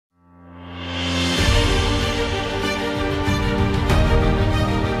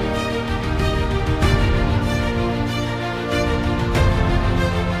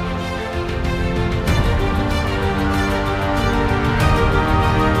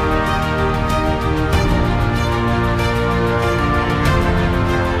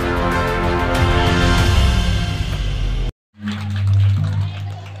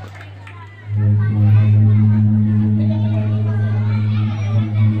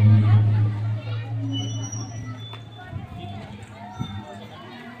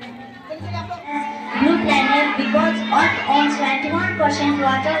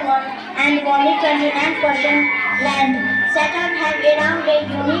water and only 29% land. Saturn has around a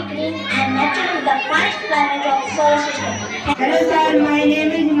unique ring and naturally the first planet of solar system. Hello sir, my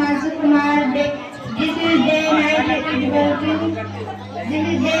name is Masu Kumar. This is day-night working. This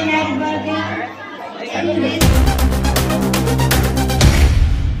is day-night working in this.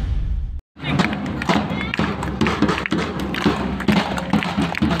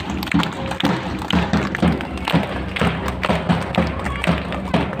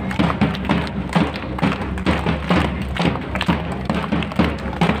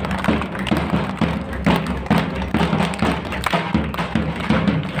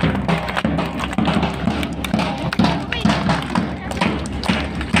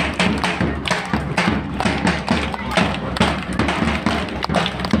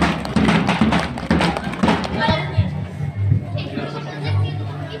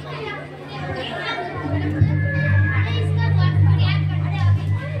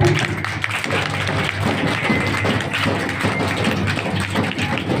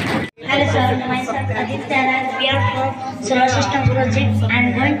 Hello sir, myself Aditya Raj. We are from Solar System Project. I am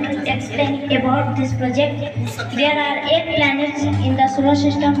going to explain about this project. There are 8 planets in the solar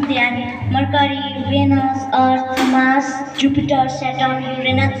system. They are Mercury, Venus, Earth, Mars, Jupiter, Saturn,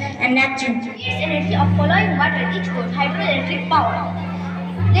 Uranus and Neptune. Its energy of following water each got hydroelectric power.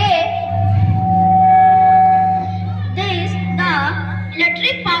 The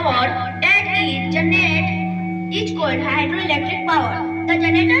electric power that is generated each called hydroelectric power. The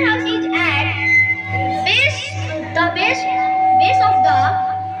generator house is at the base of the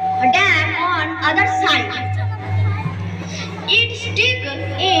dam on other side. It sticks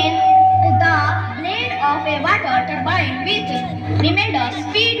in the blade of a water turbine with remainder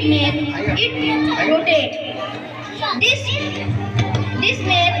speed makes it rotate. This makes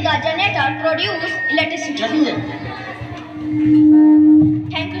the generator produce electricity.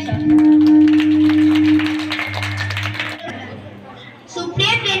 Thank you, sir.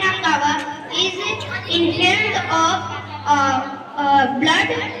 Supreme vein of power is inhaled of blood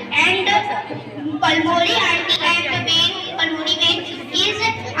and pulmonary artery and vein. Pulmonary vein is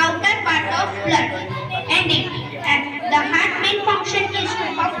outer part of blood and the heart main function is to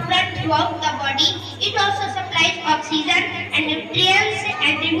pump blood throughout the body. It also supplies oxygen and nutrients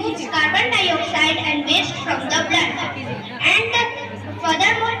and removes carbon dioxide and waste from the blood. And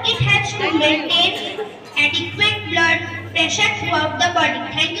furthermore, it helps to maintain adequate blood pressure throughout the body.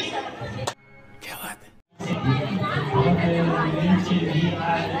 Thank you, sir.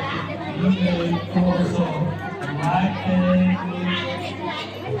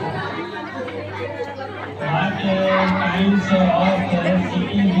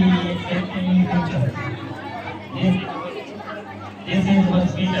 This is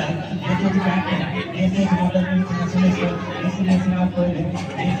mosquito, this is pattern, this is modeling translation, this is national project,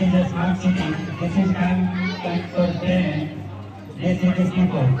 this is a smart city, this is time for training, this is the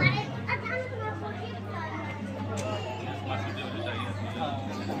people.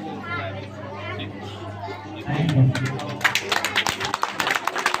 Thank you.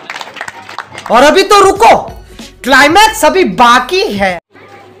 और अभी तो रुको, climax अभी बाकी है।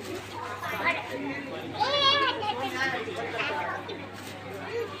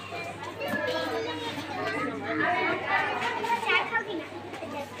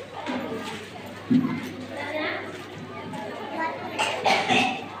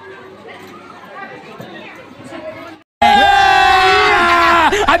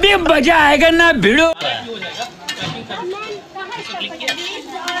 अभी मजा आएगा ना भिड़ो।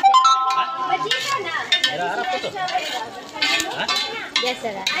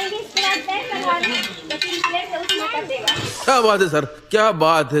 क्या बात है सर, क्या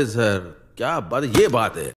बात है सर, क्या बात, ये बात है।